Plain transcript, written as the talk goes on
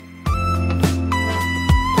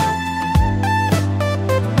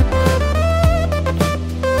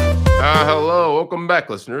Welcome back,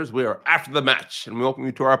 listeners. We are after the match, and we welcome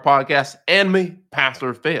you to our podcast, Anime Pass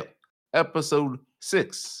or Fail, episode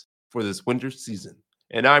 6 for this winter season.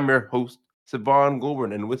 And I'm your host, Siobhan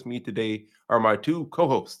Goulburn, and with me today are my two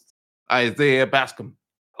co-hosts, Isaiah Bascom.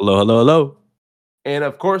 Hello. And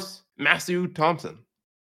of course, Matthew Thompson.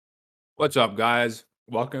 What's up, guys?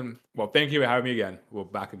 Welcome. Well, thank you for having me again. We're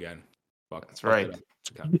back again. That's right.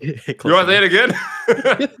 You want to say it again?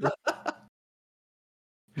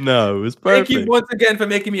 No, it was perfect. Thank you once again for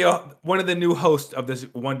making me one of the new hosts of this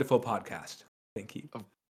wonderful podcast. Thank you. Of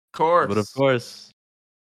course. But of course.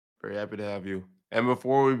 Very happy to have you. And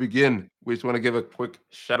before we begin, we just want to give a quick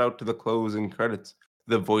shout out to the closing credits,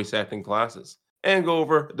 the voice acting classes, and go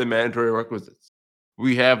over the mandatory requisites.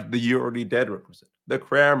 We have the You're Already Dead requisite, the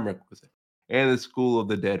Cram requisite, and the School of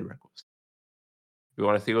the Dead requisite. If you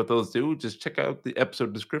want to see what those do, just check out the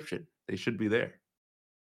episode description. They should be there.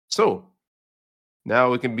 So,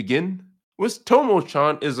 now we can begin with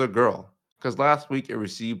Tomo-chan is a Girl, because last week it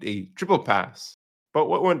received a triple pass. But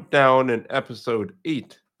what went down in episode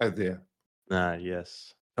 8, Isaiah?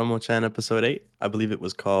 Yes. Tomo-chan episode 8, I believe it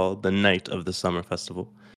was called The Night of the Summer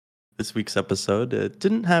Festival. This week's episode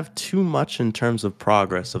didn't have too much in terms of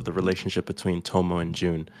progress of the relationship between Tomo and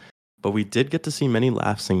June, but we did get to see many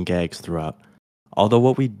laughs and gags throughout. Although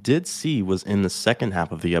what we did see was in the second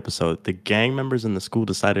half of the episode, the gang members in the school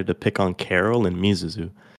decided to pick on Carol and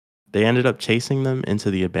Mizuzu. They ended up chasing them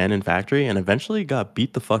into the abandoned factory and eventually got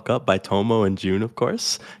beat the fuck up by Tomo and June, of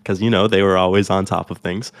course, because, they were always on top of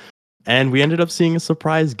things. And we ended up seeing a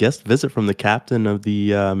surprise guest visit from the captain of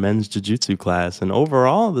the men's jiu-jitsu class. And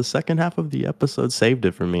overall, the second half of the episode saved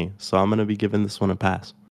it for me. So I'm going to be giving this one a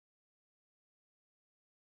pass.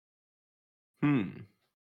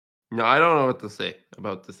 No, I don't know what to say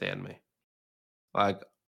about this anime. Like,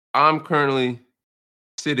 I'm currently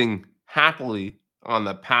sitting happily on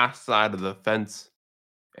the pass side of the fence.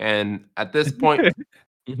 And at this point,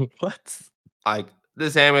 What? like,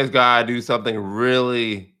 this anime's got to do something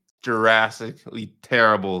really drastically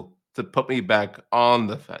terrible to put me back on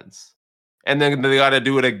the fence. And then they got to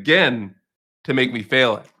do it again to make me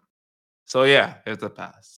fail it. So, yeah, it's a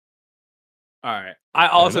pass. All right. I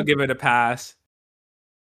also give it a pass.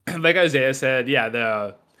 Like Isaiah said, yeah,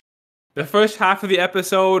 the first half of the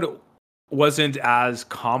episode wasn't as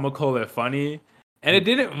comical or funny, and it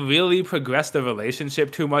didn't really progress the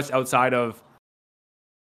relationship too much outside of,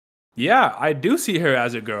 yeah, I do see her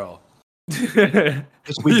as a girl.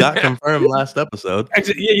 We got confirmed last episode.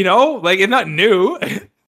 It's not new,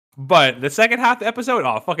 but the second half of the episode,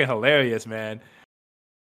 fucking hilarious, man.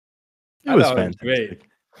 It was fantastic. Great.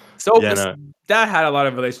 So that had a lot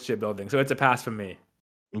of relationship building, so it's a pass for me.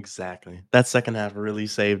 Exactly. That second half really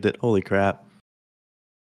saved it. Holy crap.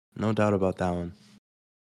 No doubt about that one.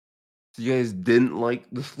 So you guys didn't like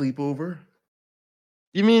the sleepover?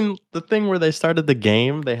 You mean the thing where they started the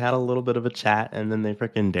game, they had a little bit of a chat, and then they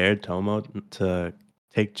freaking dared Tomo to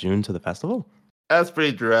take June to the festival? That's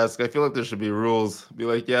pretty drastic. I feel like there should be rules. Be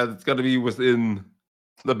like, yeah, it's got to be within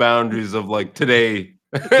the boundaries of, like, today.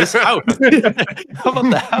 This house. How about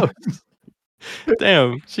the house?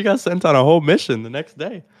 Damn, she got sent on a whole mission the next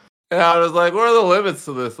day. And I was like, what are the limits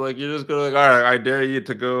to this? Like, you're just going to, like, all right, I dare you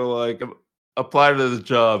to go, like, apply to this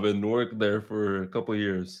job and work there for a couple of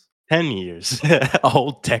years. 10 years. A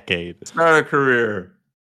whole decade. Start a career.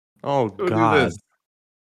 Oh, Go God.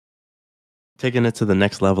 Taking it to the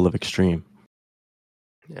next level of extreme.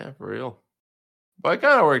 Yeah, for real. But it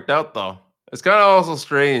kind of worked out, though. It's kind of also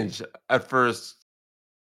strange at first.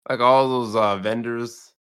 Like, all those vendors,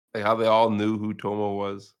 like, how they all knew who Tomo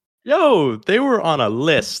was. Yo, they were on a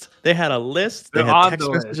list. They had a list. They had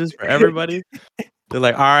text messages for everybody. They're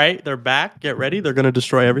like, all right, they're back. Get ready. They're going to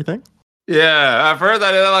destroy everything. Yeah, at first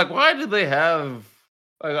I was like, why did they have,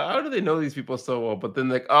 like, how do they know these people so well? But then,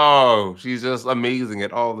 like, oh, she's just amazing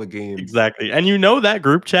at all the games. Exactly. And that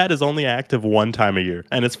group chat is only active one time a year.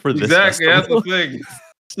 And it's for this festival. That's the thing.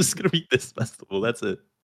 It's just going to be this festival. That's it.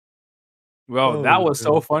 Well, that was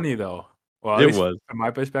so funny, though. Well, it was. From my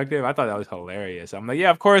perspective, I thought that was hilarious. I'm like, yeah,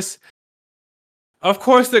 of course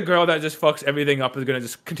the girl that just fucks everything up is going to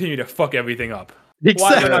just continue to fuck everything up.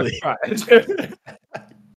 Exactly.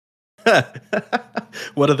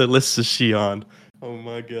 What other lists is she on? Oh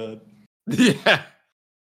my God. Yeah.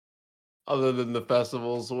 Other than the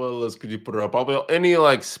festivals, what else could you put her up? Probably any,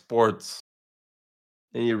 like, sports,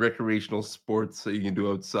 any recreational sports that you can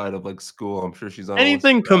do outside of, like, school. I'm sure she's on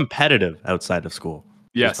anything competitive outside of school.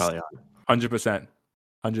 Yes, probably on. 100%.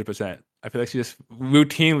 I feel like she just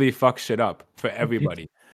routinely fucks shit up for everybody.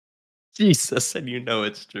 Jesus, and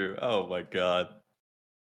it's true. Oh my God.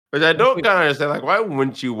 Which I don't kind of understand. Like, why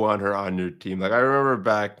wouldn't you want her on your team? Like, I remember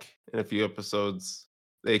back in a few episodes,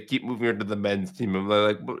 they keep moving her to the men's team. I'm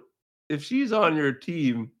like, but if she's on your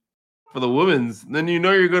team for the women's, then you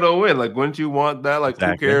know you're gonna win. Like, wouldn't you want that? Like, who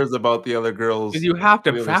Exactly. cares about the other girls? Because you have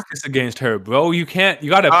to Really? practice against her, bro. You can't. You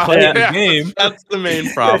got to play yeah. the game. That's the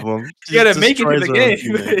main problem. You got to Just make it to destroys the her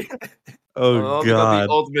own teammate. game. Oh They've got the god.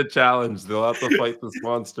 ultimate challenge. They'll have to fight this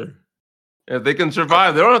monster. If they can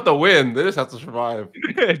survive, they don't have to win. They just have to survive.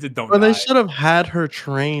 Just don't Or they die. should have had her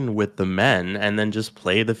train with the men and then just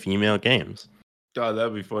play the female games. God,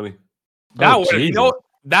 that'd be funny. That Oh, would, you Jesus. know,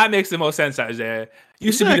 that makes the most sense, Isaiah.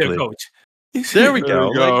 You should be their Exactly. coach. There we There go.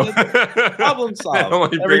 we go. Like, problem solved.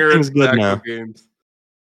 Only bring her Everything's into good actual now. games.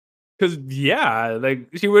 Because yeah, like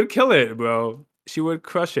she would kill it, bro. She would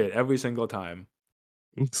crush it every single time.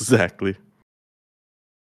 Exactly.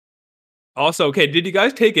 Also, okay, did you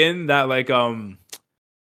guys take in that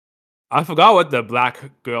I forgot what the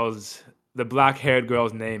black haired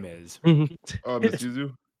girl's name is. Oh, Miss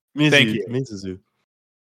Yuzu? Thank you. Mizuzu.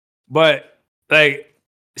 But like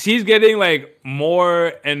she's getting like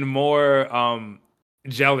more and more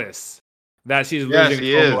jealous that she's Yeah, losing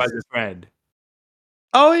she Tomo is. as his friend.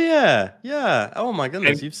 Oh yeah, yeah. Oh my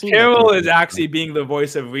goodness, And you've seen Carol that is actually being the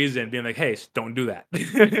voice of reason, being like, "Hey, don't do that."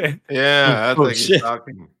 Yeah, that's Oh, like he's shit.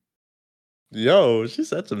 talking. Yo, she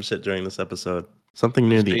said some shit during this episode. Something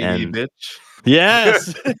near the Shady end. bitch.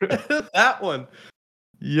 Yes, that one.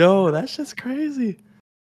 Yo, that's just crazy.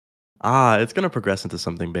 It's gonna progress into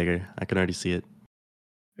something bigger. I can already see it.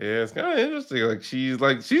 Yeah, it's kind of interesting.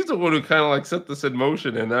 Like she's the one who kind of like set this in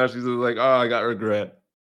motion, and now she's just like, oh, I got regret.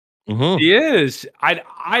 Mm-hmm. She is.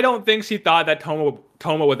 I don't think she thought that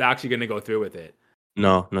Tomo was actually going to go through with it.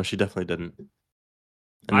 No, she definitely didn't.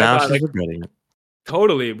 And I now thought, she's like- regretting it.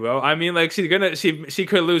 Totally, bro. I mean, like she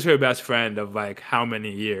could lose her best friend of like how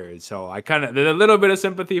many years. So I kind of there's a little bit of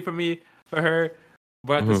sympathy for me for her,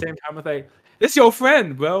 but at the Mhm. same time, it's like this your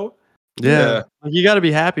friend, bro. Yeah, like, you got to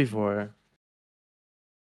be happy for her.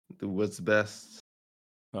 Do what's best.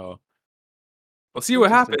 So we'll see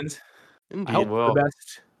what Interesting. happens. I Indeed. hope will. the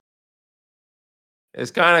best.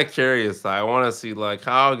 It's kind of curious. I want to see like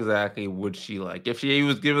how exactly would she like if she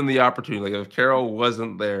was given the opportunity. Like if Carol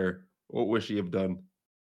wasn't there, what would she have done?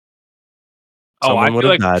 Oh, I Someone would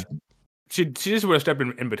feel have like died. she just would have stepped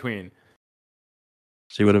in between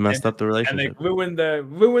She would have messed up the and relationship. like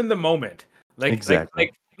ruin the moment. Like Exactly.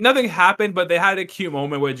 like nothing happened, but they had a cute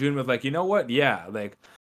moment where June was like, you know what? Yeah, like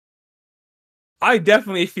I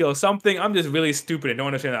definitely feel something. I'm just really stupid and don't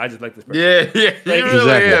understand that I just like this person. Yeah, he Like- really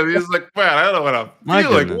Exactly. is. He's like, man, I don't know what I My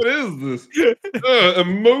feel like. goodness. What is this?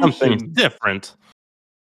 Emotion. Something different.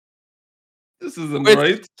 This isn't It's-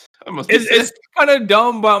 right. I must be It's kind of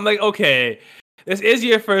dumb, but I'm like, okay, this is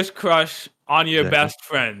your first crush on your Exactly. best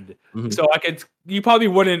friend, Mhm. so you probably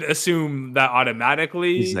wouldn't assume that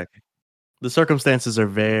automatically. Exactly. The circumstances are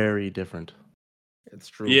very different. It's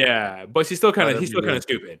true. Yeah, but he's still kind Gotta of be right.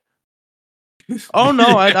 stupid. Oh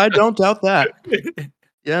no, I don't doubt that.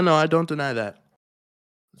 Yeah, no, I don't deny that.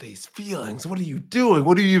 These feelings. What are you doing?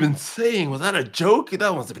 What are you even saying? Was that a joke?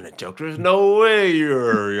 That must have been a joke. There's no way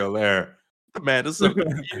you're there. The man is so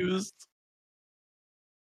confused.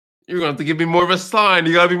 You're going to have to give me more of a sign.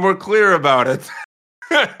 You got to be more clear about it.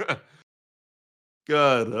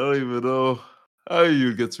 God, I don't even know how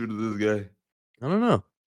you get through to this guy. I don't know.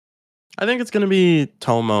 I think it's gonna be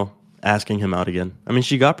Tomo asking him out again. I mean,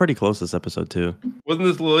 she got pretty close this episode too. Wasn't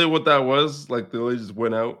this Lily what that was? Like, the Lily just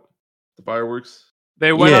went out? The fireworks?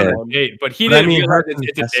 They went on Yeah. a date, but he But I didn't mean, realize her it's a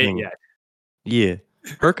date confessing. yet. Yeah,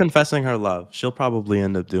 her confessing her love. She'll probably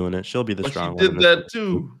end up doing it. She'll be the But she strong one. in did this that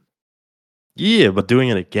too. Yeah, but doing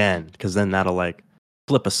it again, because then that'll like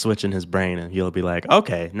flip a switch in his brain, and he'll be like,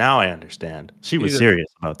 "Okay, now I understand. She was He's a- serious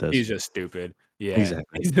about this." He's just stupid. Yeah,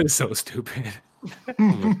 Exactly. He's just so stupid.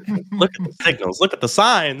 Look at the signals. Look at the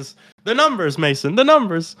signs. The numbers, Mason. The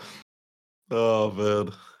numbers. Oh,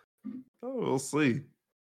 man. Oh, we'll see.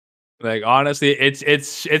 Like honestly, it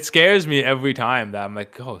scares me every time that I'm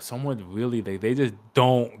like, oh, someone really they just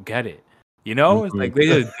don't get it. You know, it's Mhm. like they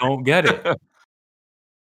just don't get it.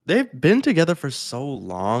 They've been together for so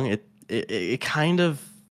long. It kind of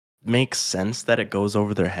makes sense that it goes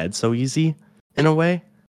over their head so easy in a way.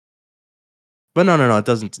 But no, it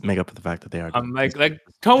doesn't make up for the fact that they are. I'm like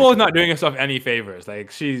Tomo's not doing herself any favors. Like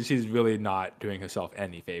she's really not doing herself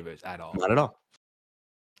any favors at all. Not at all.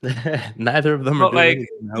 Neither of them are But doing like anything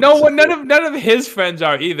to help no one, support. none of his friends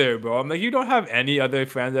are either, bro. I'm like, you don't have any other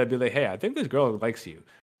friends that'd be like, hey, I think this girl likes you.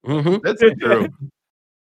 Mhm. That's true.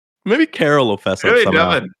 Maybe Carol will fess up Really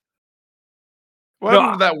somehow. doesn't. What No,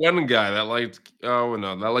 happened to that one guy that liked? Oh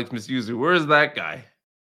no, that likes Miss Yuzu. Where is that guy?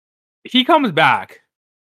 He comes back.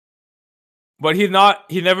 but he's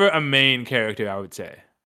never a main character, I would say.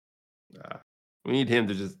 We need him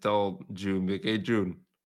to just tell June, like, hey June.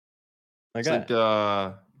 It's Okay.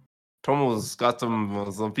 like Tomo's got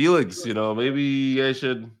some feelings, you know. Maybe I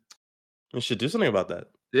should We should do something about that.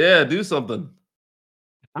 do something.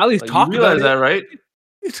 At least Like, talk you realize about that, right?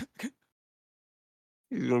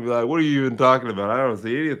 He's gonna be like, "What are you even talking about? I don't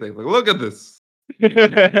see anything." Like, look at this.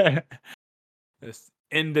 it. Just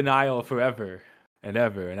in denial forever and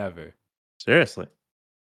ever and ever. Seriously.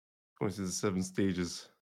 Going through the 7 stages.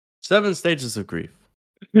 7 stages of grief.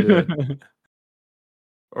 Yeah.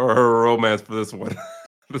 Or her romance for this one.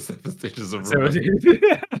 The 7 stages of romance.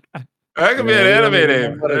 That could be an Yeah, anime yeah,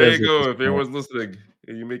 name. what it There is you at go. this If point. anyone's listening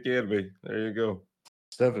and you make anime, there you go.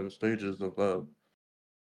 7 stages of love.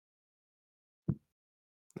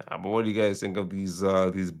 Nah, but what do you guys think of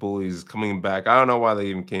these bullies coming back? I don't know why they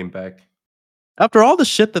even came back. After all the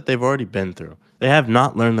shit that they've already been through, they have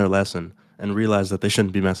not learned their lesson and realized that they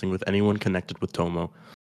shouldn't be messing with anyone connected with Tomo.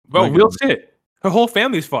 Bro, My real goodness. shit. Her whole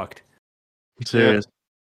family's fucked. Serious.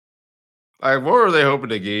 Like, what were they hoping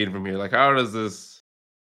to gain from here? Like, how does this?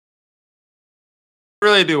 I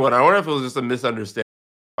really do one. I wonder if it was just a misunderstanding.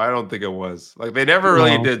 I don't think it was. Like, they never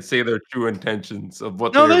really No. did say their true intentions of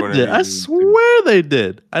what No, they they were going to did. do. I swear they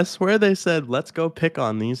did. I swear they said, let's go pick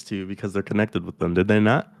on these two because they're connected with them. Did they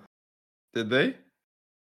not? Did they?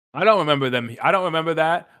 I don't remember them. I don't remember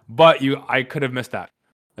that, but I could have missed that.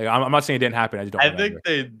 Like, I'm not saying it didn't happen. I just don't remember. think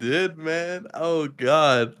they did, man. Oh,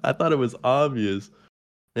 God. I thought it was obvious.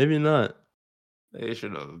 Maybe not. They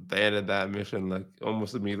should have abandoned that mission like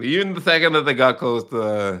almost immediately. Even the second that they got close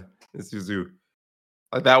to Isuzu.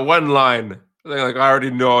 Like that one line. They're like, I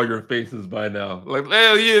already know all your faces by now. Like,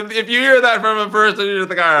 hey, if you hear that from a person, you're just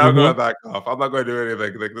like, all right, I'm going back off. I'm not going to do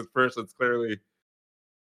anything. Like, this person's clearly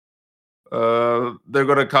they're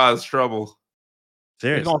gonna cause trouble.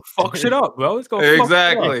 They're Seriously. gonna fuck shit up, bro. It's gonna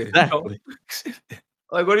Exactly. Exactly.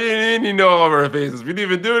 Like, what do you mean you know all of our faces? We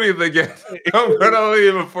didn't even do anything yet. I'm gonna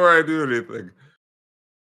leave before I do anything.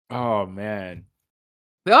 Oh man.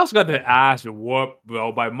 They also got their ass whooped,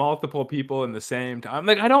 bro, by multiple people in the same time.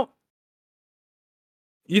 Like, I don't.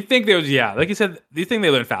 You think there was, like you said, you think they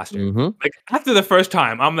learn faster. Mm-hmm. Like, after the first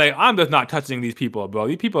time, I'm like, I'm just not touching these people, bro.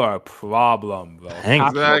 These people are a problem, bro. Thank you.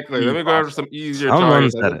 Exactly. Let me go after some easier Someone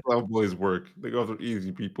targets. said That's it. how boys work. They go after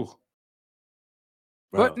easy people.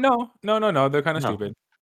 But no, they're kind of No. stupid.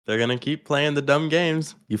 They're going to keep playing the dumb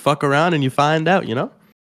games. You fuck around and you find out, you know?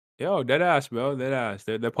 Yo, dead ass, bro, dead ass.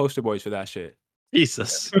 They're poster boys for that shit.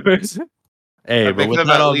 Jesus. I Hey, but think with they've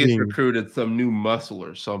that at all least being... recruited some new muscle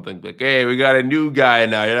or something. Like, hey, we got a new guy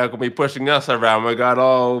now. You're not gonna be pushing us around. We got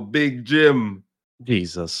all big Jim.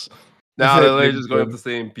 Jesus. Now Big they're just going Jim. after the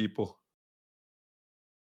same people.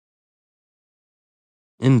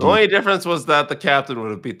 Indeed. The only difference was that the captain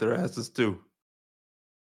would have beat their asses too.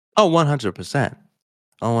 Oh, 100%.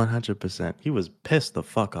 Oh, 100%. He was pissed the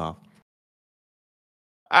fuck off.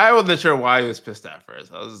 I wasn't sure why he was pissed at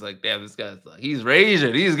first. I was just like, damn, this guy's he's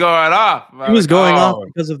raging. He's going off. He was going off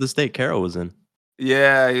because of the state Carol was in.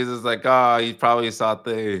 Yeah, he's just like, he probably thought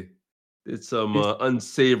they did some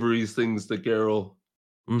unsavory things to Carol.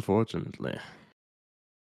 Unfortunately. That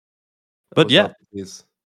But was yeah, not the case.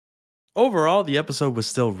 overall, the episode was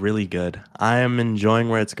still really good. I am enjoying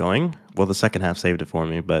where it's going. Well, the second half saved it for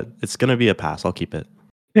me, but it's going to be a pass. I'll keep it.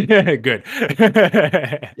 Good.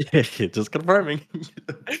 Just confirming.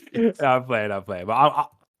 I'm playing. But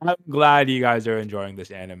I'm glad you guys are enjoying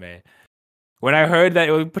this anime. When I heard that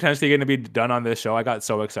it was potentially going to be done on this show, I got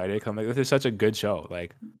so excited. 'Cause I'm like, this is such a good show.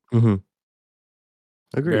 Like, Mm-hmm.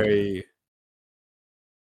 Agreed. very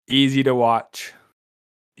easy to watch,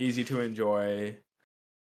 easy to enjoy.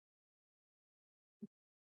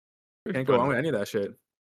 Can't go wrong with any of that shit.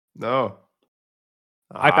 No.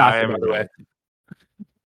 I passed it, by the way.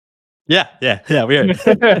 Yeah, weird.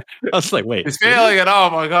 I was like, wait. He's failing it. Oh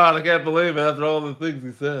my god, I can't believe it after all the things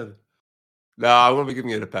he said. No, I'm gonna be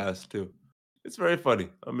giving it a pass too. It's very funny.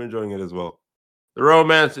 I'm enjoying it as well. The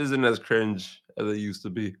romance isn't as cringe as it used to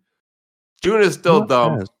be. June is still Not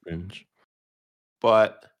dumb, as cringe.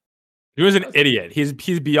 but He was an idiot. He's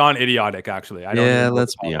beyond idiotic, actually. I don't Yeah, even know what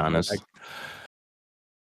let's to call be him. honest. Like,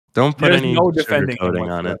 Don't put there's any no defending him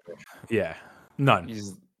sugarcoating on it. whatsoever. Yeah, none.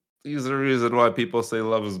 he's the reason why people say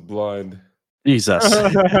love is blind. Jesus.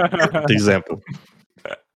 Perfect example.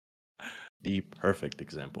 The perfect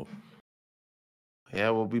example. Yeah,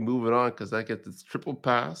 we'll be moving on because that gets its triple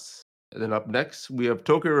pass. And then up next, we have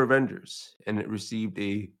Tokyo Revengers, and it received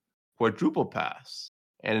a quadruple pass.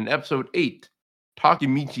 And in episode 8,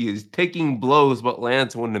 Takemichi is taking blows but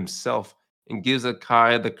lands one himself and gives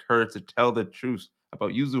Akai the courage to tell the truth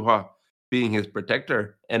about Yuzuha being his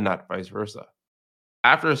protector and not vice versa.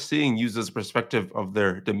 After seeing Yuza's perspective of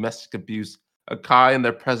their domestic abuse, Akai in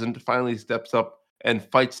their present finally steps up and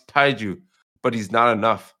fights Taiju, but he's not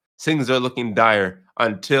enough. Things are looking dire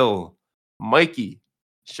until Mikey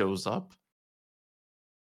shows up.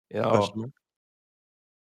 You know, Question mark?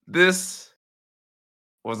 this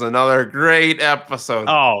was another great episode.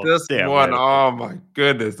 Oh, This damn one, right. oh my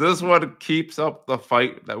goodness. This one keeps up the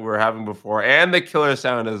fight that we were having before and the killer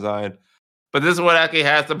sound design. But this one actually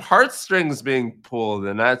has some heartstrings being pulled,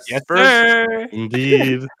 and that's Yes, first. sir.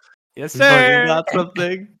 Indeed. Yes, We fucking sir. got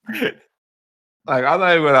something. Like, I'm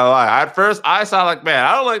not even gonna lie. At first, I saw like, man,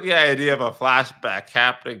 I don't like the idea of a flashback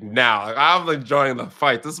happening now. Like, I'm enjoying the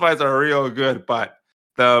fight. This fights are real good, but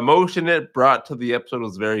the emotion it brought to the episode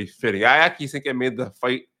was very fitting. I actually think it made the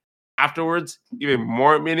fight afterwards even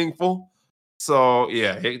more meaningful. So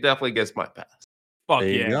yeah, it definitely gets my pass. Fuck There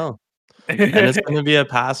you yeah. go. And it's going to be a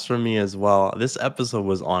pass for me as well. This episode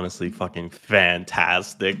was honestly fucking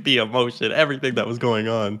fantastic. The emotion, everything that was going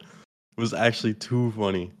on was actually too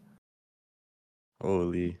funny.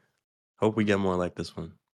 Holy. Hope we get more like this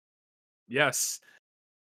one. Yes.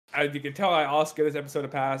 As you can tell, I also give this episode a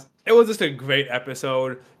pass. It was just a great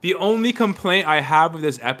episode. The only complaint I have with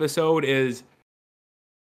this episode is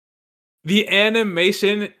the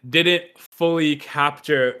animation didn't fully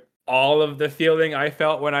capture all of the feeling I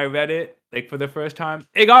felt when I read it, like for the first time.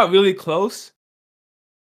 It got really close,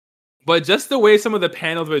 but just the way some of the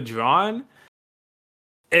panels were drawn,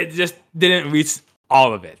 it just didn't reach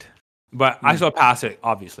all of it. But I still pass it,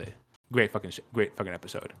 obviously. Great fucking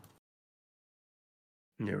episode.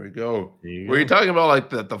 Here we go. There you Were you go. talking about like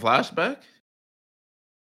the flashback?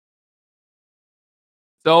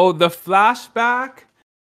 So the flashback,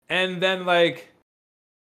 and then like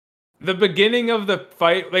the beginning of the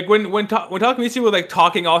fight, like when Takemichi was like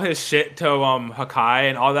talking all his shit to Hakai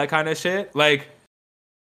and all that kind of shit, like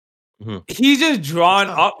he's just drawn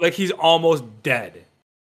up like he's almost dead.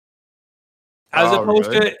 As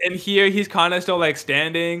opposed to in here, he's kind of still like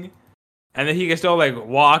standing, and then he can still like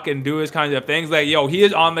walk and do his kinds of things. Like, yo, he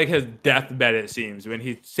is on like his deathbed, it seems, when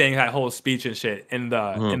he's saying that whole speech and shit in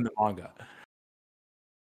the manga.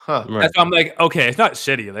 Huh. Right. That's why I'm like, okay, it's not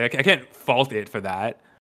shitty. Like I can't fault it for that.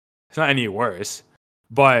 It's not any worse,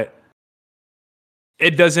 but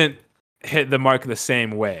it doesn't hit the mark the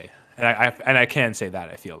same way. And I can say that,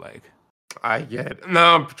 I feel like. I get it.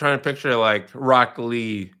 No, I'm trying to picture like Rock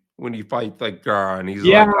Lee when he fights like Gar and he's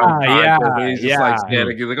Yeah, like unconscious, and he's just like yeah.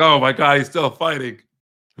 standing. He's like, oh my god, he's still fighting.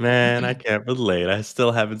 Man, I can't relate. I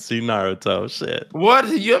still haven't seen Naruto. Shit. What?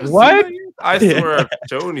 You haven't What? seen that yet? I swear I've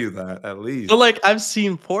shown you that at least. So like I've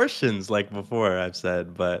seen portions like before I've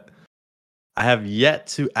said, but I have yet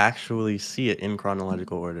to actually see it in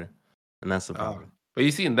chronological order. And that's the problem. But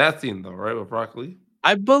you seen that scene though, right? With Rock Lee?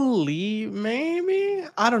 I believe maybe.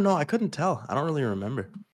 I don't know. I couldn't tell. I don't really remember.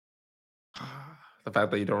 The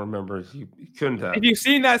fact that you don't remember, you couldn't have. If you've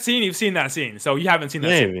seen that scene, you've seen that scene. So you haven't seen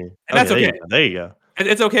that scene. Maybe. And that's okay. There you go.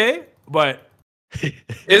 It's okay, but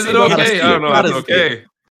Is it Gotta okay? see I don't it. know. Gotta It's okay.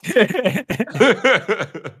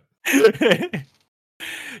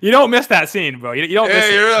 you don't miss that scene, bro. You don't miss Yeah,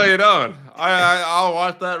 it. you really don't. I'll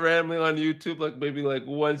watch that randomly on YouTube like maybe like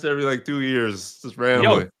once every like 2 years, just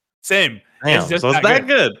randomly. Same. Damn, It's just so it's that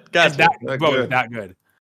good. It's Gotcha. that, That bro, good. it's that good.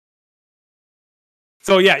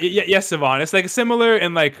 So yeah, yes, Savon. It's like similar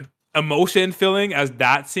in like emotion filling as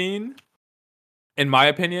that scene, in my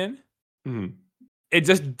opinion. Mhm. It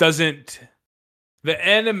just doesn't. The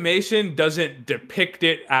animation doesn't depict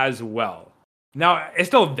it as well. Now it's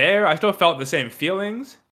still there. I still felt the same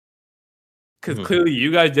feelings because clearly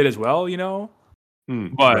you guys did as well, you know.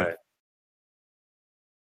 But Right.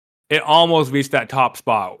 it almost reached that top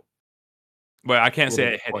spot. But I can't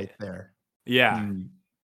say it hit Quite it. there. Yeah.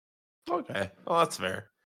 Okay. Well, that's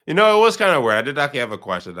fair. You know, it was kind of weird. I did actually have a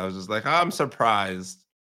question. I was just like, I'm surprised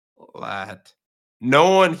that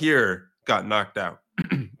no one here got knocked out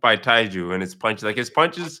by Taiju and his punches. Like his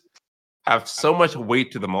punches have so much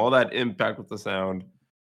weight to them, all that impact with the sound.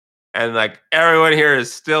 And like everyone here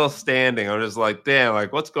is still standing. I'm just like, damn,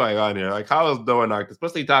 like what's going on here? Like, how is no one knocked?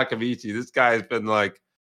 Especially Takemichi. This guy's been like,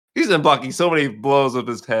 he's been blocking so many blows with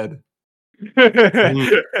his head.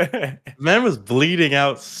 Man was bleeding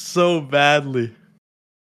out so badly.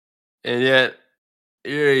 And yet,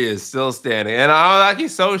 here he is still standing. And I was actually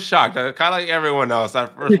so shocked. Kind of like everyone else.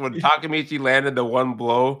 At first, when Takemichi landed the one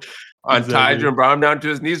blow on Exactly. Taiju and brought him down to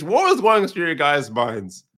his knees, what was going through your guys'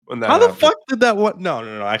 minds when that How the happened? fuck did that one?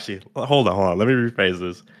 No. Actually, hold on. Let me rephrase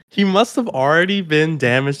this. He must have already been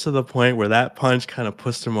damaged to the point where that punch kind of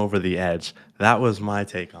pushed him over the edge. That was my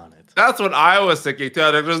take on it. That's what I was thinking too.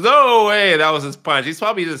 Like, there's no way that was his punch. He's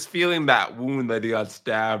probably just feeling that wound that he got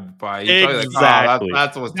stabbed by. He's probably like, oh, Exactly.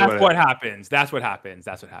 that's what's That's doing what it. happens. That's what happens.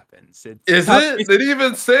 That's what happens. Is it? They didn't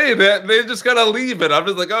even say that. They just gotta leave it. I'm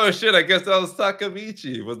just like, oh shit, I guess that was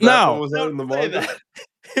Takamichi. Was that what was that in the manga?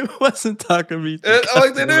 It wasn't Takamichi.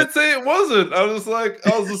 Like they didn't say it wasn't. I was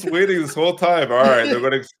just waiting this whole time. All right, they're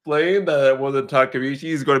gonna explain that it wasn't Takamichi.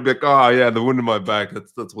 He's gonna be like, oh yeah, the wound in my back.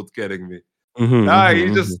 That's what's getting me.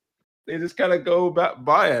 They just kind of go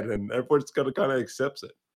by it, and everyone just kind of accepts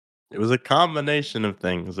it. It was a combination of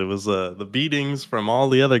things. It was the beatings from all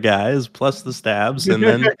the other guys, plus the stabs, and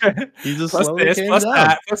then he just plus slowly this, came plus down.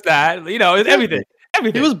 that, plus that. You know, everything.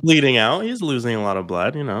 He was bleeding out. He's losing a lot of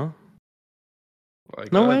blood. You know.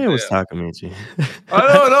 Like, No way it was Takamichi.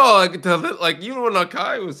 I don't know. I could tell that, like, even when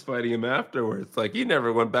Akai was fighting him afterwards, like, he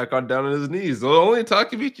never went back down on his knees. Only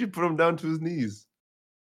Takamichi put him down to his knees.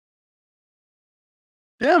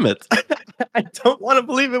 Damn it. I don't want to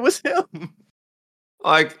believe it was him.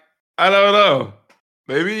 Like, I don't know.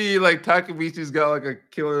 Maybe, like, Takamichi's got, like, a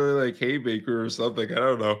killer, like, haymaker or something. I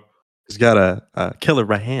don't know. He's got a killer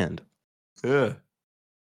right hand. Yeah.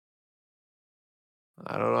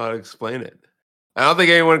 I don't know how to explain it. I don't think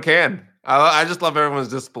anyone can. I just love everyone's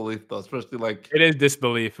disbelief, though, especially, like... It is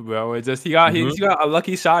disbelief, bro. It's just, he's got a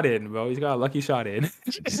lucky shot in, bro. He's got a lucky shot in.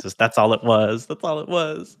 Jesus, that's all it was. That's all it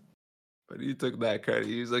was. But he took that credit.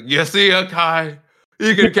 He's like, you see, Akai,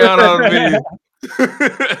 you can count on me.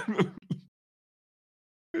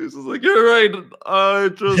 He's just like, you're right. I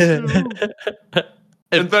trust you.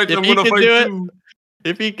 In fact, I'm gonna fight you.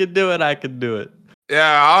 If he could do it, I could do it.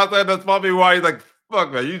 Yeah, I think that's probably why he's like,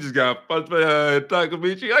 fuck man, you just got punched by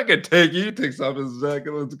Takamichi. I can take you. He takes off his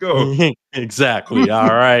jacket. Let's go. Exactly.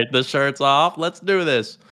 All right, the shirt's off. Let's do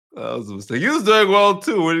this. That was a mistake. He was doing well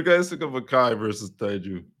too. What do you guys think of Akai versus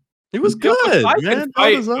Taiju? He was good. Akai man. can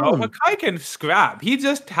fight, bro. Akai can scrap. He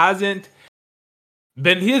just hasn't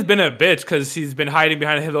been. He has been a bitch because he's been hiding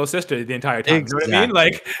behind his little sister the entire time. Exactly. You know what I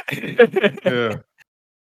mean? Like, yeah.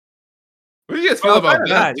 What do you guys feel about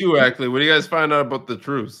that too? Actually, what do you guys find out about the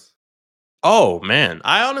truth? Oh man,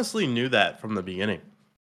 I honestly knew that from the beginning.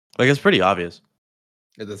 Like it's pretty obvious.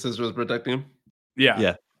 Yeah, the sister was protecting him.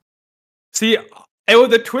 Yeah. See, it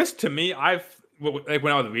was a twist to me. Like when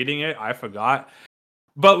I was reading it, I forgot.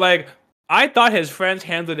 But like, I thought his friends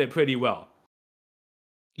handled it pretty well.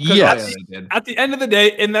 Yes. At the end of the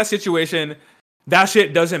day, in that situation, that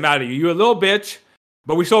shit doesn't matter. You're a little bitch,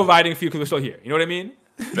 but we're still riding for you because we're still here. You know what I mean?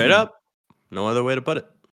 Straight up. No other way to put it.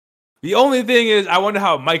 The only thing is, I wonder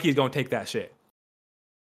how Mikey's gonna take that shit.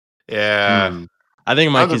 Yeah. I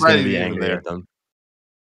think Mikey's gonna be angry at them.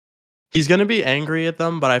 He's gonna be angry at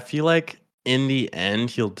them, but I feel like in the end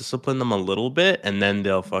he'll discipline them a little bit, and then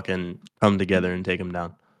they'll fucking come together and take him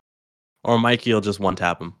down. Or Mikey will just one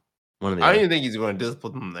tap him. One of the I other. don't even think he's going to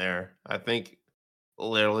discipline them there. I think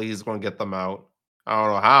literally he's going to get them out. I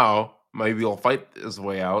don't know how. Maybe he'll fight his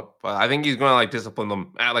way out, but I think he's going to like discipline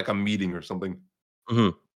them at like a meeting or something.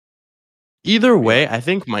 Mm-hmm. Either way, I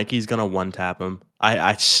think Mikey's gonna one tap him.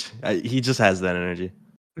 He just has that energy.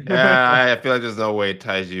 Yeah, I feel like there's no way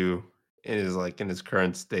Taiju in his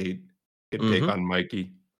current state could take on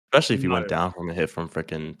Mikey. Especially if he went down from a hit from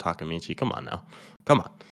freaking Takamichi. Come on now. Come on.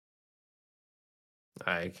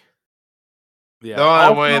 Like, yeah. The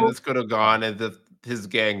only way this could have gone is if his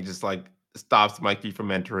gang just like stops Mikey from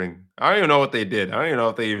entering. I don't even know what they did. I don't even know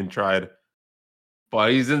if they even tried.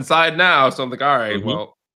 But he's inside now, so I'm like, all right,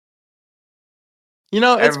 well. You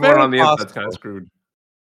know, it's everyone very on the inside's kind of screwed.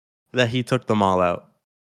 That he took them all out.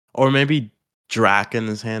 Or maybe Draken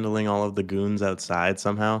is handling all of the goons outside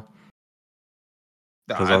somehow.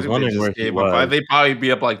 Because I was wondering where he was. They probably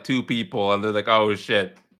beat up like 2 people, and they're like, "Oh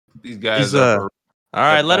shit, these guys all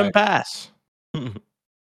right, let him pass." Like,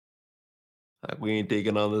 we ain't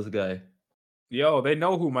taking on this guy. Yo, they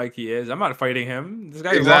know who Mikey is. I'm not fighting him. This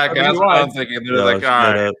guy exactly. That's what I'm thinking. They're like,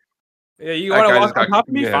 all right. Yeah, you want to walk on top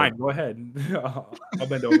of me? Fine, go ahead. I'll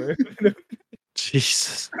bend over.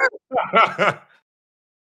 Jesus.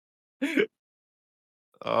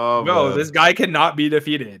 Oh, no, this guy cannot be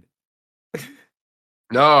defeated.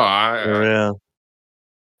 No,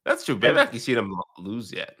 that's true. Maybe I haven't seen him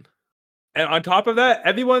lose yet. And on top of that,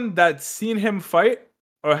 everyone that's seen him fight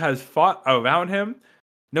or has fought around him,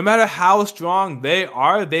 no matter how strong they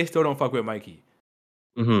are, they still don't fuck with Mikey.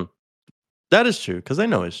 Mm-hmm. That is true, because they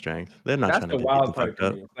know his strength. They're not trying to get wild part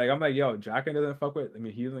to me. Like, I'm like, yo, Draken doesn't fuck with. I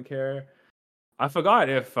mean, he doesn't care. I forgot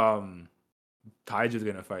if Taiju's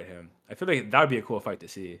gonna fight him. I feel like that would be a cool fight to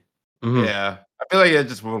see. Mm-hmm. Yeah, I feel like it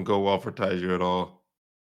just won't go well for Taiju at all.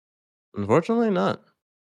 Unfortunately, not.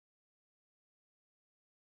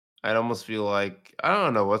 I'd almost feel like I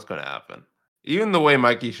don't know what's gonna happen. Even the way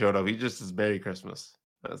Mikey showed up, he just says Merry Christmas.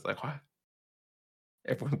 I was like, what?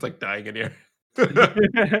 Everyone's like dying in here.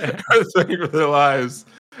 Thanking for their lives.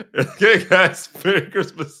 Okay, guys, Merry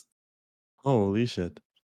Christmas. Holy shit.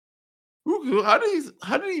 How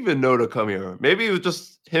did he even know to come here? Maybe it was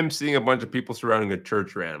just him seeing a bunch of people surrounding a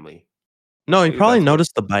church randomly. No, he Maybe probably that's what-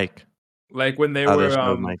 noticed the bike. Like when they How they were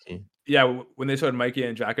showed Mikey. yeah, when they showed Mikey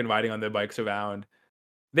and Draken riding on their bikes around.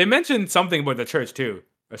 They mentioned something about the church too.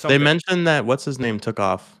 Or They something. mentioned that what's his name took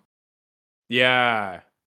off. Yeah.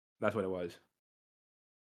 That's what it was.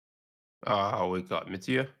 We got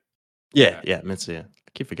Mitsuya. Yeah, Mitsuya.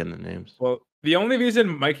 I keep forgetting the names. Well, the only reason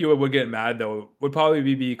Mikey would get mad though would probably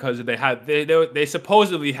be because they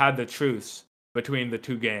supposedly had the truce between the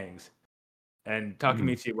two gangs, and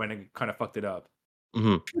Takemichi went and kind of fucked it up.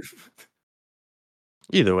 hmm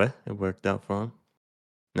Either way, it worked out for him.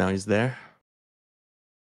 Now he's there.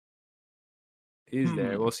 He's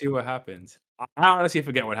there. We'll see what happens. I honestly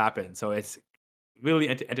forget what happened, so it's really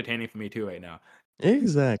entertaining for me too right now.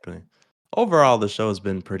 Exactly. Overall, the show has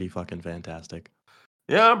been pretty fucking fantastic.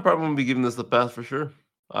 Yeah, I'm probably gonna be giving this a pass for sure.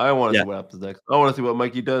 I want to Yeah. see what happens next. I want to see what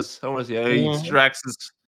Mikey does. I want to see how he extracts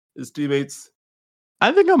his teammates.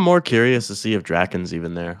 I think I'm more curious to see if Draken's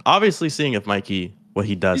even there. Obviously, seeing if Mikey, what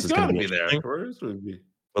he does He's is going gotta to be be there. interesting. Of course, would be.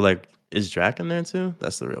 But like, is Draken there too?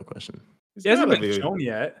 That's the real question. He's He hasn't gotta been be. shown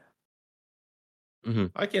yet.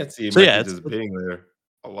 I can't see So, Mikey yeah, just it's- being there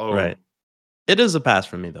alone. Right. It is a pass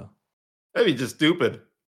for me though. Maybe just stupid.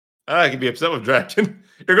 I could be upset with Draken.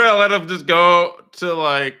 You're gonna let him just go to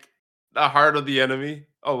like the heart of the enemy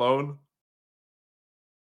alone.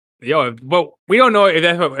 Yo, but we don't know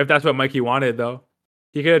if that's what Mikey wanted though.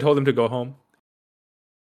 He could have told him to go home.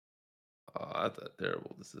 Oh, that's a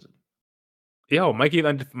terrible decision. Yo, Mikey's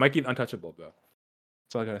untouchable, bro.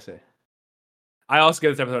 That's all I gotta say. I also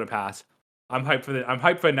give this episode a pass. I'm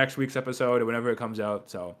hyped for next week's episode or whenever it comes out.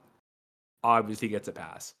 So obviously gets a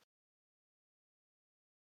pass.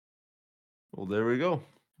 Well, there we go.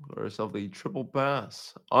 Got ourselves a triple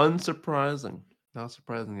pass. Unsurprising. Not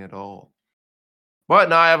surprising at all. But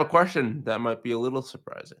now I have a question that might be a little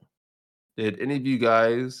surprising. Did any of you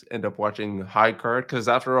guys end up watching High Card? Because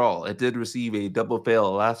after all, it did receive a double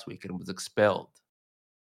fail last week and was expelled.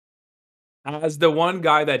 As the one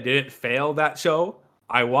guy that didn't fail that show,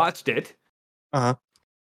 I watched it. Uh-huh.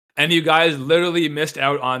 And you guys literally missed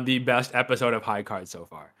out on the best episode of High Card so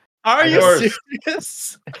far. Are Of you course.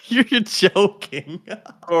 serious? You're joking.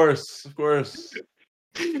 Of course.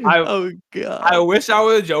 Oh god. I wish I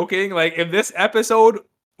was joking. Like, if this episode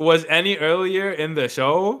was any earlier in the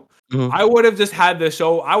show, Mhm. I would have just had the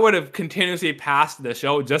show. I would have continuously passed the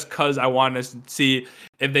show just because I wanted to see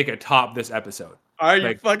if they could top this episode. Are you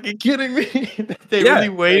like- fucking kidding me? They Yeah, really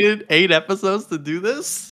waited 8 episodes to do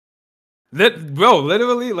this? Bro,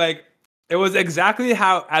 literally, like, it was exactly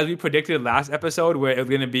how, as we predicted last episode, where it was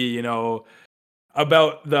going to be,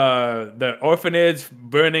 about the orphanage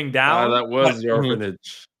burning down. That was the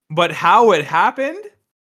orphanage. But how it happened?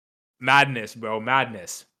 Madness, bro.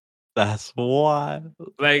 Madness. That's wild.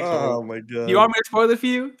 Like, my god. you want me to spoil it for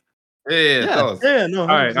you? Yeah, tell us. no. All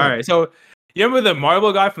right. So, you remember the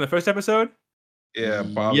marble guy from the first episode? Yeah,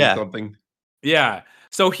 Bobby Yeah. something. Yeah.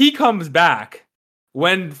 So he comes back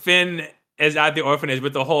when Finn is at the orphanage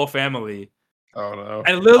with the whole family, Oh no.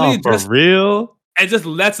 and literally For real? just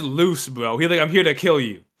lets loose, bro. He's like, "I'm here to kill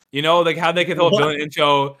you." You know, like how they can whole What? villain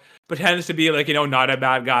intro, pretends to be like, not a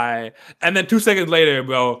bad guy, and then 2 seconds later,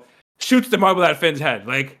 bro, shoots the marble at Finn's head.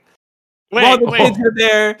 Like, while the kids are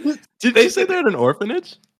there, Did they say they're at an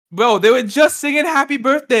orphanage? bro, they were just singing "Happy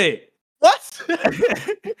Birthday." What?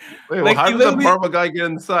 Wait, like, how he did the literally- marble guy get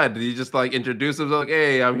inside? Did he just like introduce himself? Like,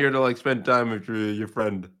 hey, I'm here to like spend time with your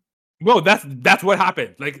friend. Bro, that's what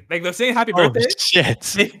happened. Like they're saying "Happy Oh Birthday." shit.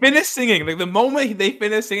 They finish singing. Like the moment they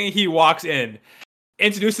finish singing, he walks in,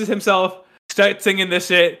 introduces himself, starts singing this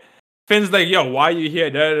shit. Finn's like, "Yo, why are you here?"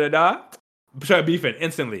 Da da da. da. Start beefing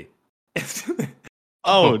instantly.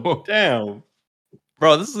 Oh damn.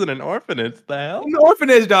 Bro, this is in an orphanage. The hell? In the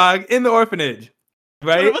orphanage, dog. In the orphanage, What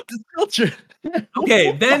right? about this culture?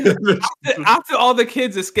 Okay. Then after all the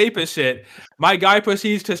kids escape and shit, my guy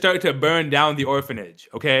proceeds to start to burn down the orphanage.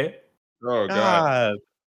 Okay. Oh god.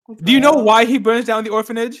 God. Do you know why he burns down the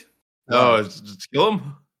orphanage? No, it's just kill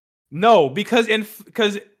him. No, because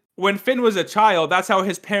when Finn was a child, that's how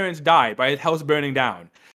his parents died, by his house burning down.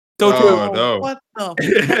 So Oh, no. What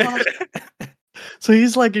the fuck? So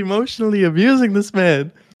he's like emotionally abusing this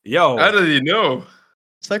man. yo, How did he know?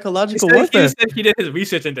 Psychological he warfare. said he did his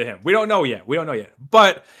research into him. We don't know yet.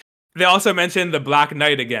 But they also mentioned the Black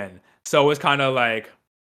Knight again. So it's kind of like,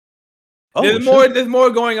 Oh, there's shit. more. There's more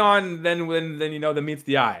going on than than meets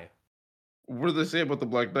the eye. What do they say about the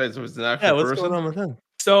Black Knight? So it's an actual Yeah, what's person? going on with him?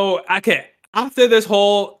 So okay, after this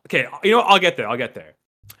whole I'll get there.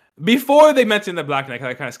 Before they mentioned the Black Knight,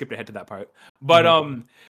 I kind of skipped ahead to that part. But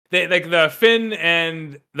they like the Finn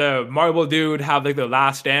and the Marble Dude have like the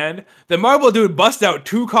last stand. The Marble Dude busts out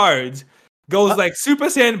 2 cards, goes like Super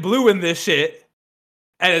Saiyan Blue in this shit,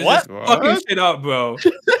 and it's just fucking shit up, bro.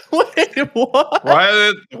 Wait,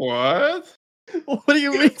 what? What? What do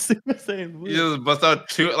you mean Super Saiyan Blue? He just busts out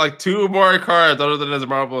 2 more cards other than his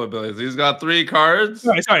marble abilities. He's got 3 cards.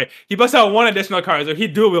 Sorry. He busts out 1 additional card, so he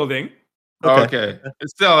dual wielding. Okay.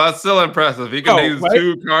 That's still impressive. He can use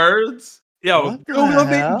 2 cards. Yo, dual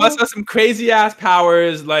wielding, busts out some crazy ass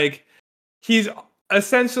powers. Like he's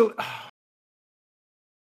essentially.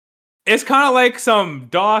 It's kind of like some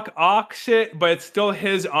Doc Ock shit, but it's still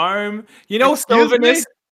his arm. You know, Sylvanus.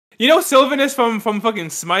 You know Sylvanus from fucking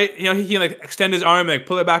Smite. You know he can like extend his arm and like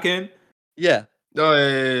pull it back in. Yeah. Oh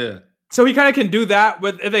yeah. So he kind of can do that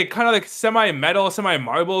with a kind of like semi-metal,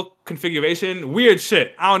 semi-marble configuration. Weird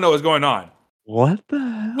shit. I don't know what's going on. What the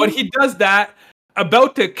hell? But he does that.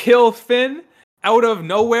 About to kill Finn. Out of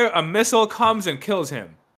nowhere, a missile comes and kills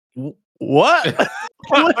him. What?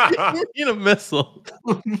 What do you mean a missile?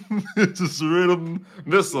 It's just a random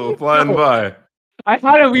missile flying by. I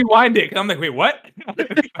had to rewind it because I'm like, wait, what?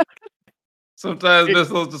 Sometimes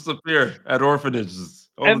missiles disappear at orphanages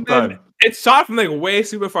all the time. It's shot from like way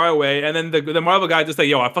super far away, and then the Marvel guy just like,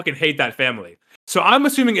 yo, I fucking hate that family. So I'm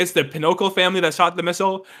assuming it's the Pinocchio family that shot the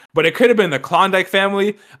missile, but it could have been the Klondike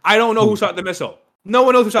family. I don't know who shot the missile. No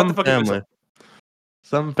one knows who shot the fucking missile.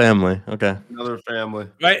 Some family. Okay. Another family.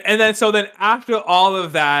 Right, and then after all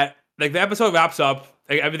of that, like the episode wraps up,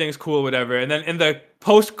 like everything's cool, whatever. And then in the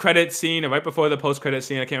post-credit scene, or right before the post-credit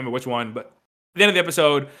scene, I can't remember which one, but at the end of the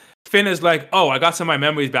episode, Finn is like, "Oh, I got some of my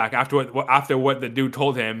memories back after what the dude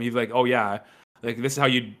told him." He's like, "Oh yeah, like this is how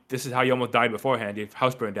you almost died beforehand. Your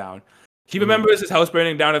house burned down." He remembers his house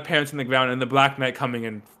burning down, his parents in the ground, and the Black Knight coming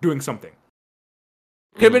and doing something.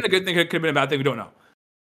 Could have been a good thing, could have been a bad thing. We don't know.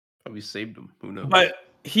 Probably saved him. Who knows? But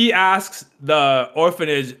he asks the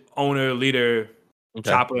orphanage owner, leader,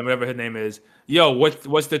 chaplain, whatever his name is, "Yo,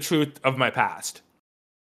 what's the truth of my past?"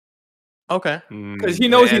 Okay. Because he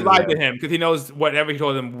knows he lied to him, because he knows whatever he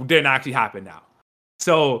told him didn't actually happen now.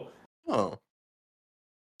 So,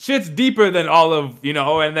 shit's deeper than all of,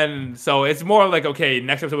 and then, so it's more like, okay,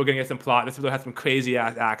 next episode we're going to get some plot. This episode has some crazy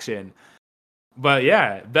ass action. But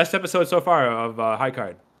yeah, best episode so far of High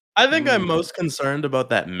Card. I think I'm most concerned about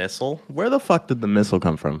that missile. Where the fuck did the missile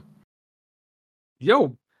come from?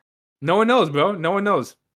 Yo, no one knows, bro. No one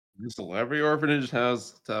knows. Missile. Every orphanage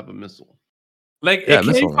has a type of missile. Like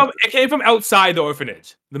it came from outside the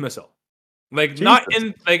orphanage, the missile. Like Jesus. Not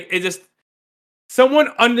in like it just someone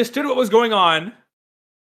understood what was going on,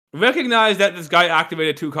 recognized that this guy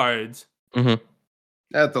activated 2 cards. Mm-hmm.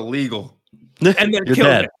 That's illegal. And then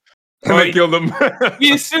killed him. Right? Killed him.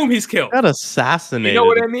 We assume he's killed. Got assassinated. You know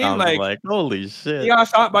what I mean? Like holy shit. He got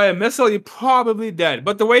shot by a missile, you're probably dead.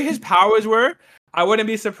 But the way his powers were, I wouldn't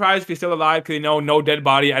be surprised if he's still alive because no dead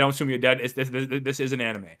body. I don't assume you're dead. This is an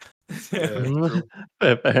anime. Yeah,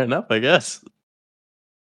 fair enough, I guess.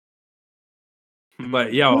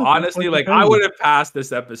 But yo, honestly, like I would have passed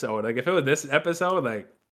this episode. Like if it was this episode, like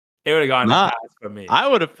it would have gone past for me. I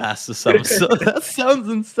would have passed this episode. That sounds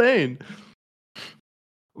insane.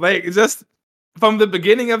 Like just from the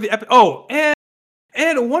beginning of the episode. Oh,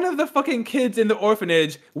 and one of the fucking kids in the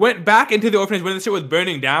orphanage went back into the orphanage when the shit was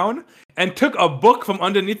burning down and took a book from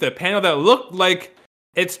underneath the panel that looked like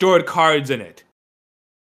it stored cards in it.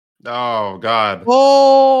 Oh God.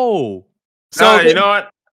 Oh. So you know what?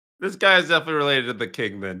 This guy is definitely related to the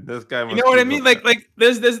king. Then this guy. You know what I mean? Like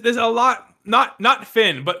there's a lot. Not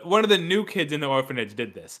Finn, but one of the new kids in the orphanage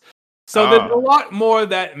did this. So there's a lot more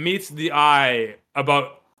that meets the eye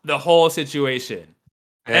about the whole situation.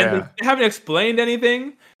 Yeah. And they haven't explained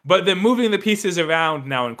anything, but they're moving the pieces around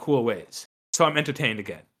now in cool ways. So I'm entertained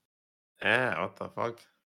again. Yeah, what the fuck?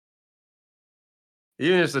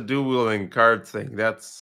 Even just a dual wielding card thing,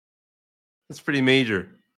 that's pretty major.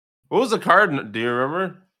 What was the card? Do you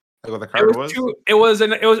remember? Like what the card was? It was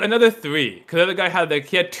another 3. Because the other guy had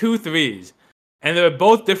 2 3s, and they were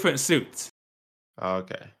both different suits. Oh,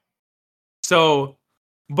 okay. So,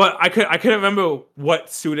 but I couldn't remember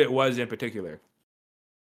what suit it was in particular.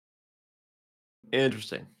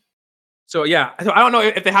 Interesting. So yeah, so I don't know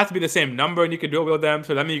if they have to be the same number and you could dual wield them.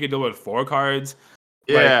 So that means you could dual wield 4 cards.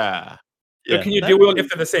 Yeah. So can you dual wield if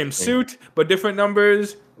they're the same suit but different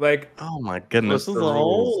numbers? Like, oh my goodness, there's a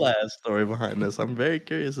whole last story behind this. I'm very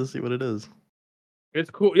curious to see what it is. It's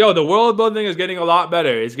cool. Yo, the world building is getting a lot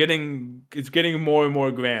better. It's getting more and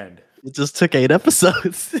more grand. It just took 8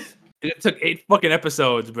 episodes. It took 8 fucking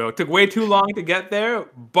episodes, bro. It took way too long to get there,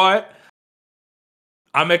 but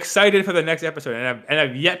I'm excited for the next episode, and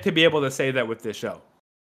I've yet to be able to say that with this show.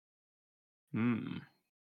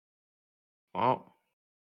 Well,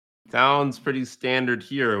 sounds pretty standard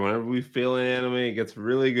here. Whenever we fail in anime, it gets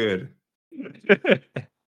really good.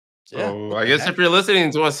 So I guess if you're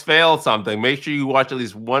listening to us fail something, make sure you watch at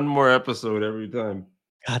least one more episode every time.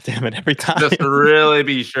 God damn it, every time. Just to really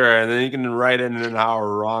be sure. And then you can write in how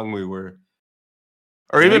wrong we were.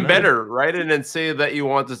 Or even better, write in and say that you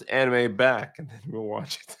want this anime back, and then we'll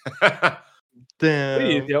watch it. Damn.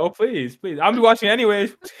 Please, yo, please. I'll be watching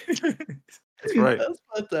anyways. That's right. That's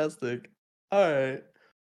fantastic. All right.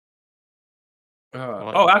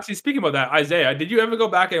 Actually, speaking about that, Isaiah, did you ever go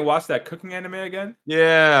back and watch that cooking anime again?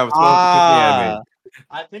 Yeah, what's going on with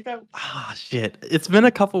I think shit. It's been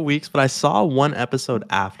a couple weeks, but I saw one episode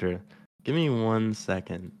after. Give me 1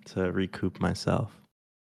 second to recoup myself.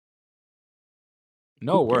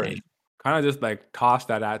 No worries. Kind of just like toss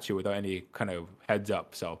that at you without any kind of heads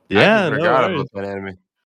up. So I forgot about that anime.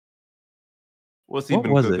 What's he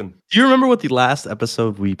been cooking? Do you remember what the last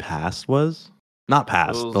episode we passed was? Not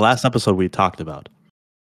passed. The last episode we talked about.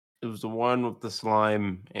 It was the one with the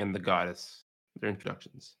slime and the goddess. Their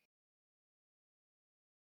introductions.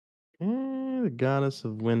 The goddess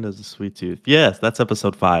of wind has a sweet tooth. Yes, that's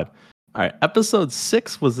episode 5. All right, episode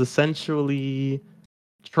 6 was essentially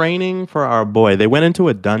training for our boy. They went into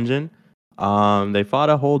a dungeon. They fought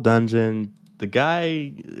a whole dungeon. The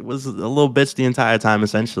guy was a little bitch the entire time,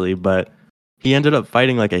 essentially, but he ended up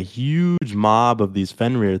fighting like a huge mob of these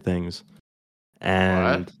Fenrir things.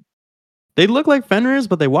 And they look like Fenrirs,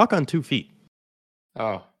 but they walk on 2 feet.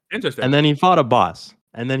 Oh, interesting. And then he fought a boss.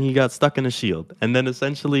 And then he got stuck in a shield. And then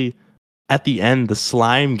essentially, at the end, the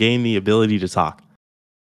slime gained the ability to talk.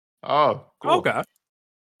 Oh, cool. Okay.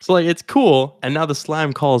 So like it's cool. And now the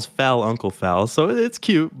slime calls Fel Uncle Fel. So it's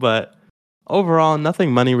cute, but overall,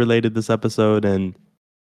 nothing money related this episode. And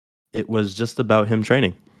it was just about him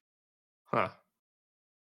training. Huh.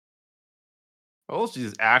 Well, it's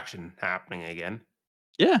just action happening again.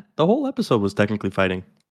 Yeah, the whole episode was technically fighting.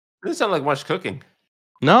 It doesn't sound like much cooking.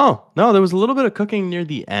 No, there was a little bit of cooking near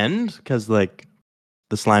the end because like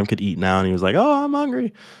the slime could eat now, and he was like, "Oh, I'm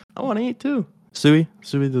hungry. I want to eat too." Sui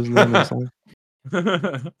was the name of the slime.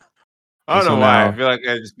 I don't know why. I feel like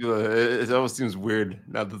I just feel it almost seems weird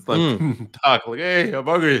now that it's like talk like, "Hey, I'm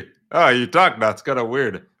hungry." Oh, you talk now. It's kind of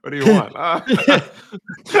weird. What do you want?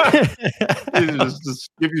 Just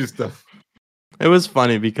give you stuff. It was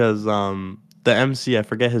funny because the MC, I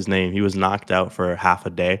forget his name, he was knocked out for half a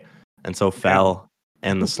day, and so Fel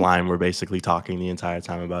and the slime were basically talking the entire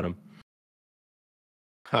time about him.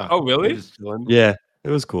 Huh. Oh, really? Yeah, it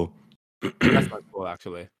was cool. That's not cool,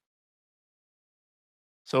 actually.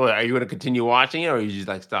 So, are you going to continue watching it, or you just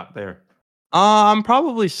like stop there? I'm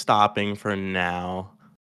probably stopping for now.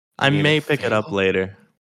 I may pick it up later.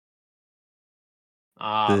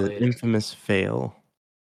 The infamous fail.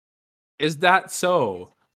 Is that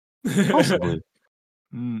so? Possibly.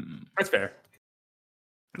 That's fair.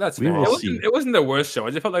 That's fair. It wasn't the worst show.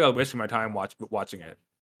 I just felt like I was wasting my time watching it.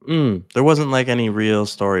 There wasn't like any real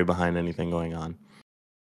story behind anything going on.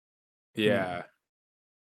 Yeah.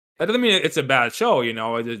 That doesn't mean it's a bad show, you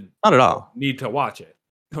know. I just not at all need to watch it.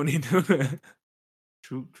 Don't need to.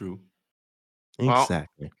 True. Exactly.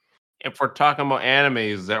 Well, if we're talking about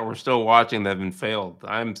animes that we're still watching that have been failed,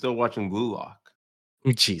 I'm still watching Blue Lock.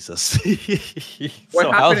 Jesus.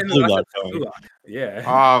 What happened in Blue Lock? Yeah.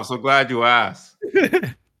 Oh, I'm so glad you asked.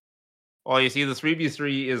 Well, you see, the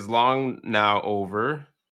 3v3 is long now over.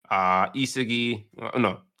 Isagi,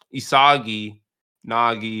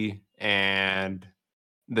 Nagi, and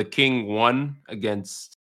the King won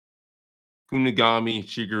against Kunigami,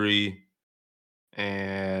 Chigiri,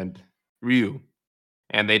 and Ryu.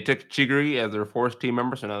 And they took Chigiri as their 4th team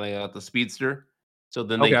member, so now they got the Speedster. So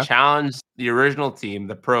then they challenged the original team,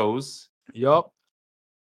 the pros. Yup.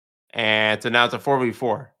 And so now it's a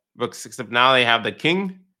 4v4. Except now they have the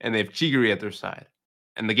King and they have Chigiri at their side.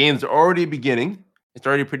 And the game's already beginning. It's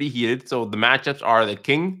already pretty heated. So the matchups are the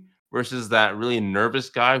King versus that really nervous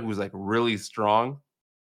guy who's like really strong.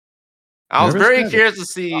 I was very curious to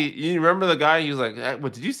see. You remember the guy? He was like,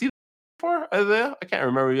 "What did you see before?" I can't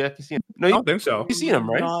remember. You actually seen him? No, I don't think so. You seen him,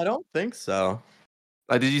 right? No, I don't think so.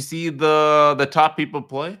 Did you see the top people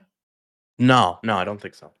play? No, I don't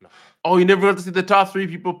think so. No. Oh, you never got to see the top 3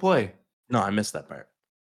 people play? No, I missed that part.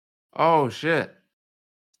 Oh shit.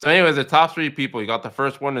 So, anyways, the top 3 people. You got the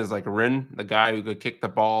first one is like Rin, the guy who could kick the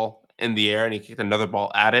ball in the air, and he kicked another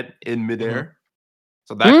ball at it in midair.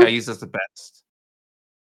 So that guy, he's just the best.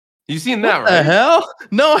 You seen that, What right? the hell?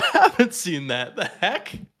 No, I haven't seen that. The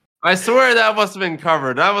heck? I swear that must have been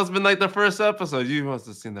covered. That must have been like the first episode. You must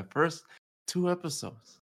have seen the first 2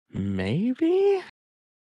 episodes. Maybe?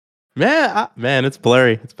 Man, it's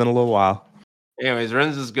blurry. It's been a little while. Anyways,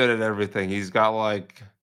 Ren's is good at everything. He's got like,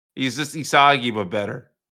 he's just Isagi, but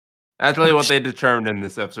better. That's really what they determined in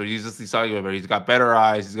this episode. He's just Isagi, but better. He's got better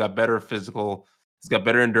eyes. He's got better physical. He's got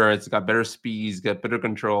better endurance. He's got better speed. He's got better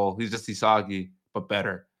control. He's just Isagi, but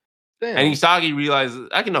better. Damn. And Isagi realizes,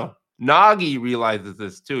 Nagi realizes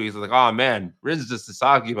this too. He's like, oh man, Rin's just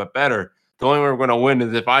Isagi, but better. The only way we're going to win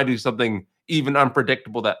is if I do something even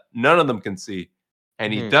unpredictable that none of them can see.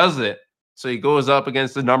 And he does it. So he goes up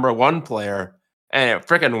against the number 1 player, and it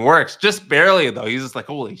freaking works. Just barely, though. He's just like,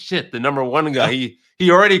 holy shit, the number 1 guy,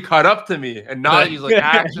 he already caught up to me. And now he's like,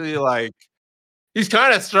 actually, like, he's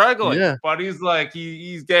kind of struggling. But he's like,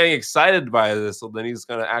 he's getting excited by this. So then he's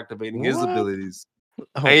kind of activating his abilities.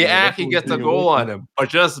 And he actually gets a goal on him, but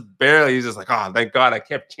just barely. He's just like, oh, thank God I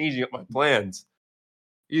kept changing up my plans.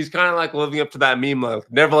 He's kind of like living up to that meme,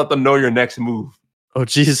 like, never let them know your next move. Oh,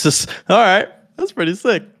 Jesus. All right. That's pretty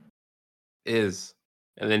sick. And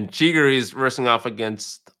then Chigiri is versing off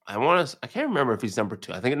against, I can't remember if he's number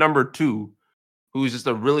 2. I think number 2, who's just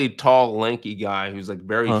a really tall, lanky guy who's like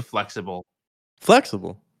very flexible.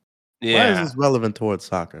 Flexible? Yeah. Why is this relevant towards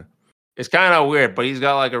soccer? It's kind of weird, but he's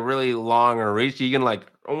got like a really long reach. He can like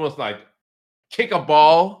almost like kick a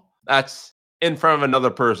ball that's in front of another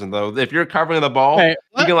person, though. If you're covering the ball, he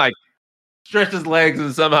can like stretch his legs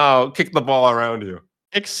and somehow kick the ball around you.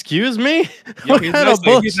 Excuse me? Yo, he's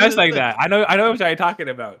nice like that. I know what you're talking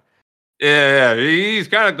about. Yeah. He's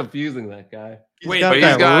kind of confusing, that guy. He's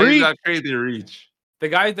got crazy reach. The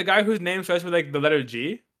guy whose name starts with like the letter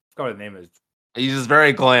G. I forgot what his name is. He's just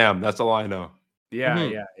very glam. That's all I know.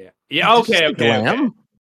 Yeah. Okay.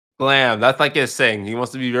 Glam. That's like his thing. He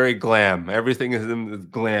wants to be very glam. Everything is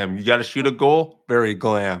glam. You got to shoot a goal. Very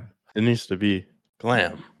glam. It needs to be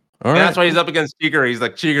glam. All right. That's why he's up against Chigiri. He's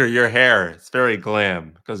like, Chigiri, your hair, it's very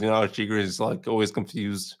glam. Because, Chigiri is like always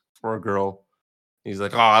confused for a girl. He's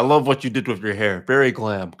like, oh, I love what you did with your hair. Very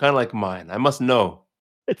glam. Kind of like mine. I must know.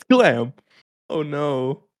 It's glam. Oh,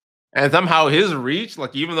 no. And somehow his reach,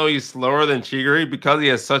 like even though he's slower than Chigiri, because he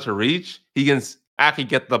has such a reach, he can actually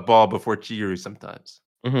get the ball before Chigiri sometimes.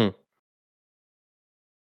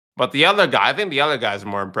 But the other guy, I think the other guy's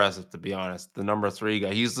more impressive, to be honest. The number 3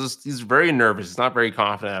 guy, he's very nervous. He's not very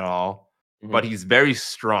confident at all, but he's very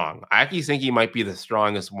strong. I actually think he might be the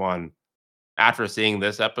strongest one after seeing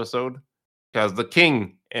this episode, because the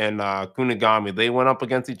King and Kunigami, they went up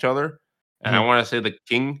against each other, and I want to say the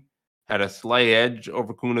King had a slight edge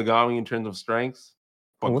over Kunigami in terms of strengths,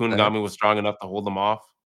 but Kunigami was strong enough to hold them off.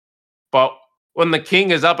 But when the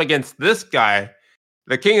King is up against this guy,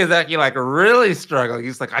 the King is actually like really struggling.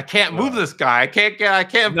 He's like, I can't move this guy. I can't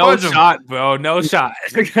no punch shot, him. bro. No shot.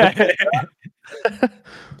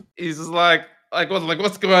 He's just like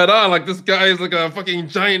what's going on? Like, this guy is like a fucking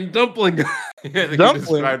giant dumpling guy.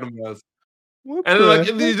 Dumpling. And then, like,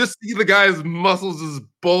 you just see the guy's muscles is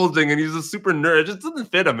bulging, and he's just super nervous. It just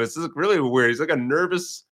doesn't fit him. It's just really weird. He's like a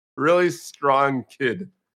nervous, really strong kid.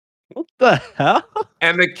 What the hell?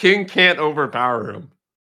 And the King can't overpower him.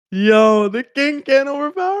 Yo, the King can't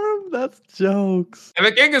overpower him? That's jokes. And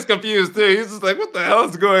the King is confused too. He's just like, what the hell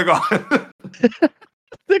is going on?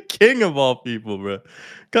 The King of all people, bro.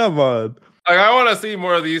 Come on. Like, I want to see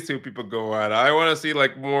more of these two people go at it. I want to see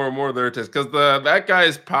like more of their tests, because that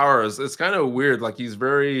guy's powers, it's kind of weird. Like, he's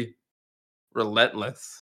very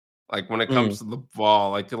relentless. Like, when it comes to the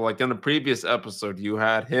ball, like in the previous episode, you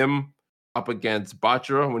had him up against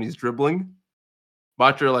Bachira when he's dribbling.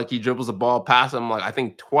 Bachira, like, he dribbles the ball past him, like, I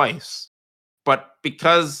think twice. But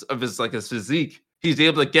because of his physique, he's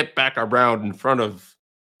able to get back around in front of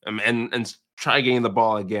him and try getting the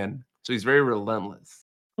ball again. So he's very relentless.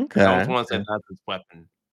 Okay. I also want to say that's his weapon.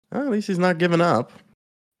 Well, at least he's not giving up.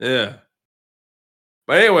 Yeah.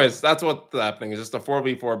 But anyways, that's what's happening. It's just a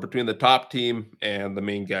 4v4 between the top team and the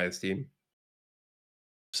main guy's team.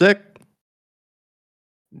 Sick.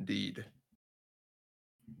 Indeed.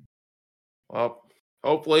 Well,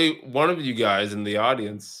 hopefully one of you guys in the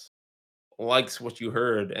audience likes what you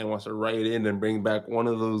heard and wants to write in and bring back one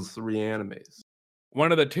of those 3 animes.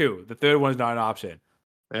 One of the 2. The third one's not an option.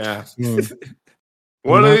 Yeah.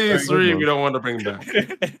 One of these 3 we don't want to bring back.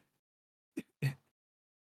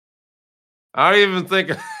 I don't even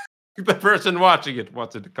think the person watching it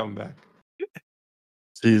wants it to come back.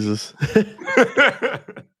 Jesus.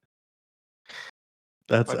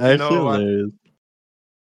 That's actually hilarious.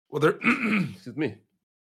 Well, excuse me.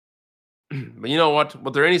 But you know what?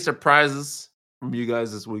 Were there any surprises from you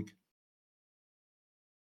guys this week?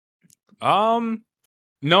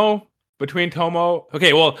 No. Between Tomo,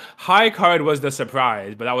 okay. Well, high card was the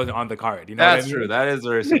surprise, but that wasn't on the card. You know what I That's mean? true. That is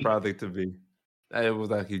very surprising to me. It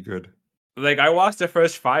was actually good. Like I watched the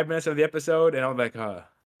first 5 minutes of the episode, and I'm like,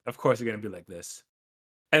 of course it's gonna be like this.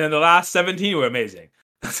 And then the last 17 were amazing.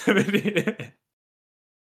 17.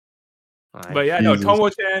 But yeah, no, Jesus.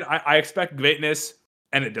 Tomo-chan, I expect greatness,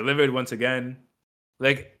 and it delivered once again.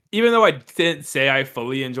 Like, even though I didn't say I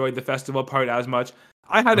fully enjoyed the festival part as much,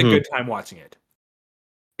 I had a good time watching it.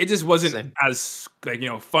 It just wasn't Same. as, like,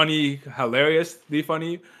 funny, hilariously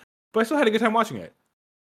funny, but I still had a good time watching it.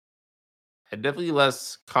 And definitely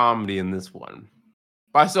less comedy in this one.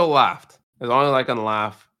 But I still laughed. As long as I can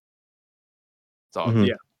laugh. It's all good.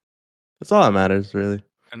 Yeah. That's all that matters, really.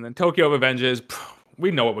 And then Tokyo Revengers, we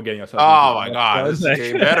know what we're getting ourselves Oh into. my god, this is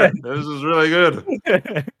getting better. This is really good.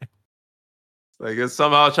 Like it's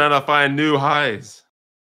somehow trying to find new highs.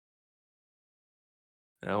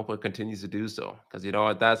 And I hope it continues to do so. Because you know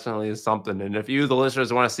what, that certainly is something. And if you, the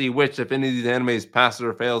listeners, want to see which, if any of these animes passes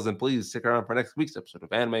or fails, then please stick around for next week's episode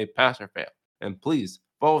of Anime Pass or Fail. And please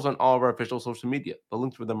follow us on all of our official social media. The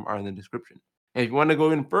links for them are in the description. And if you want to go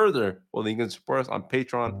even further, well, then you can support us on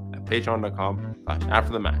Patreon at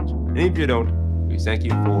patreon.com/afterthematch. And if you don't, we thank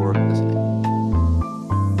you for listening.